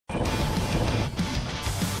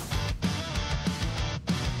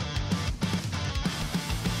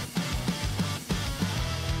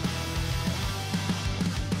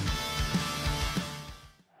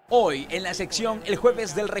Hoy, en la sección El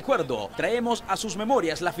Jueves del Recuerdo, traemos a sus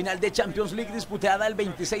memorias la final de Champions League disputada el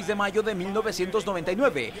 26 de mayo de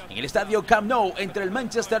 1999 en el estadio Camp Nou entre el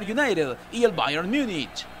Manchester United y el Bayern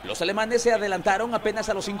Múnich. Los alemanes se adelantaron apenas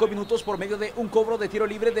a los 5 minutos por medio de un cobro de tiro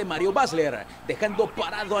libre de Mario Basler, dejando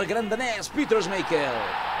parado al gran danés Peter Schmeichel.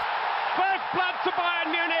 First blood to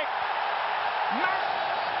Bayern Munich.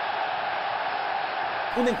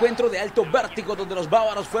 Un encuentro de alto vértigo donde los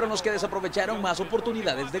bávaros fueron los que desaprovecharon más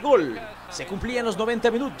oportunidades de gol. Se cumplían los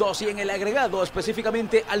 90 minutos y en el agregado,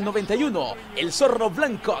 específicamente al 91, el zorro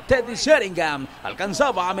blanco Teddy Sheringham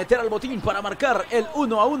alcanzaba a meter al botín para marcar el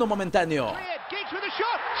 1-1 momentáneo.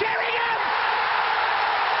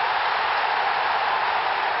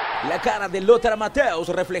 La cara de Lothar Matthäus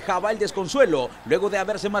reflejaba el desconsuelo luego de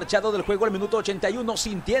haberse marchado del juego al minuto 81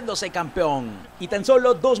 sintiéndose campeón. Y tan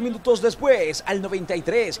solo 2 minutos después, al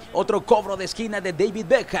 93, otro cobro de esquina de David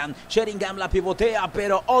Beckham. Sheringham la pivotea,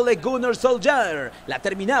 pero Ole Gunnar Solskjaer la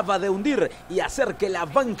terminaba de hundir y hacer que la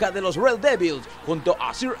banca de los Red Devils junto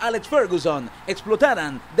a Sir Alex Ferguson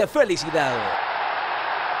explotaran de felicidad.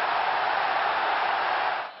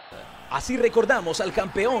 Así recordamos al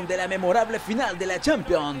campeón de la memorable final de la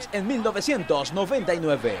Champions en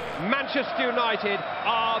 1999. Manchester United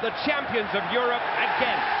are the champions of Europe again.